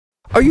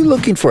Are you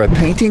looking for a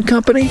painting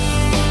company?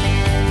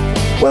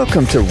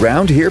 Welcome to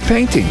Round Here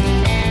Painting.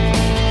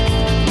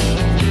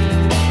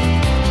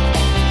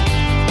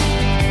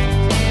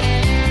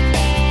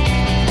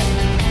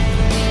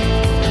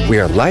 We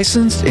are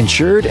licensed,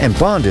 insured, and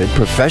bonded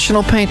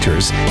professional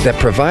painters that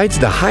provides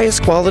the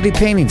highest quality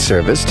painting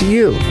service to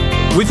you.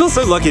 We feel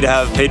so lucky to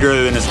have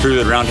Pedro and his crew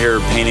at Round Here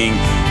Painting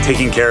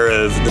taking care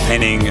of the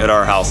painting at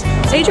our house.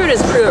 Pedro and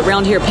his crew at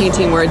Round Here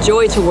Painting were a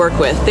joy to work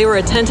with. They were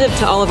attentive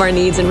to all of our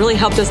needs and really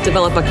helped us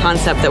develop a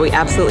concept that we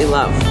absolutely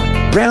love.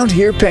 Round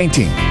Here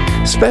Painting,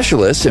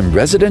 specialists in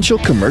residential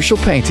commercial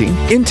painting,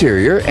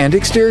 interior and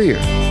exterior.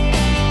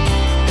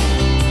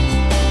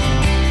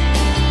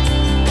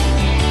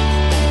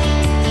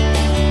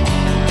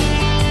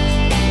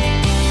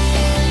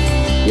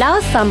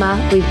 Last summer,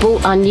 we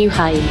bought our new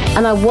home,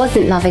 and I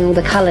wasn't loving all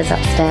the colours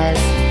upstairs.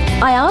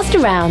 I asked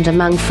around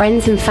among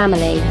friends and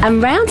family,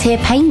 and Round Here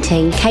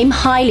Painting came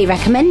highly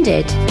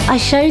recommended. I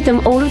showed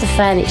them all of the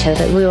furniture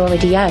that we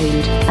already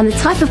owned, and the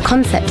type of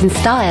concept and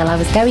style I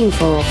was going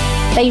for.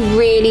 They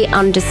really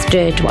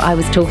understood what I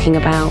was talking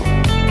about,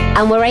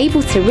 and were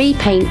able to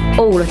repaint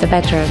all of the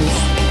bedrooms.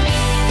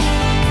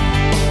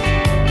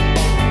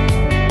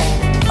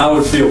 I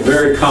would feel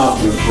very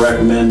confident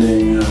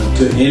recommending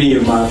to any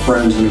of my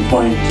friends and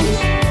acquaintances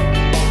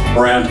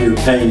Round Here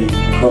Painting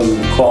because of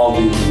the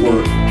quality of the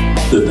work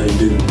that they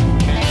do.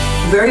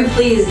 Very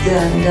pleased,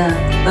 and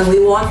when we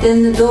walked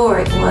in the door,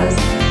 it was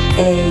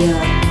a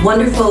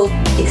wonderful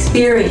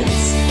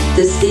experience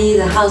to see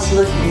the house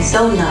looking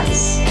so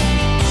nice.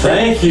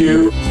 Thank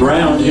you,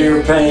 Round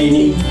Here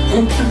Painting.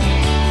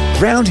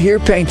 Round Here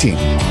Painting.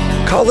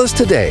 Call us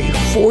today,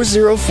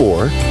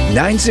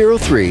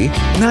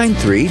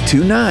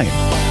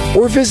 404-903-9329,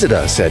 or visit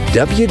us at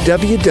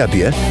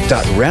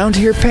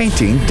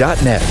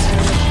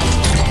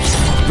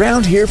www.roundherepainting.net.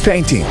 Round Here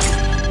Painting.